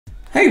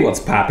Hey, what's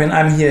poppin'?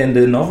 I'm here in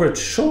the Novritsch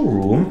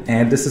showroom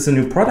and this is a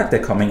new product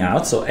that's coming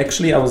out. So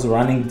actually I was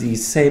running the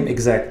same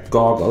exact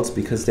goggles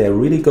because they're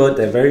really good,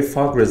 they're very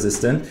fog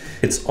resistant.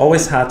 It's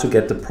always hard to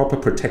get the proper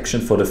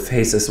protection for the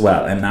face as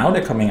well. And now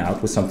they're coming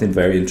out with something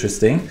very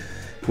interesting,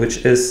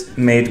 which is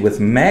made with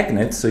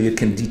magnets, so you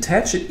can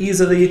detach it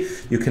easily.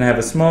 You can have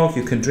a smoke,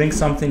 you can drink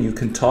something, you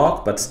can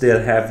talk, but still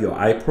have your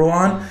eye pro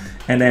on.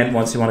 And then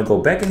once you want to go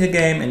back in your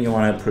game and you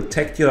want to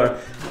protect your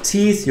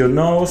teeth, your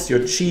nose,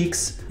 your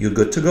cheeks, you're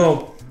good to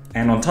go.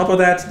 And on top of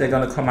that, they're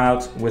going to come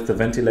out with the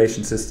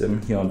ventilation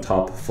system here on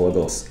top for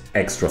those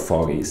extra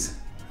foggies.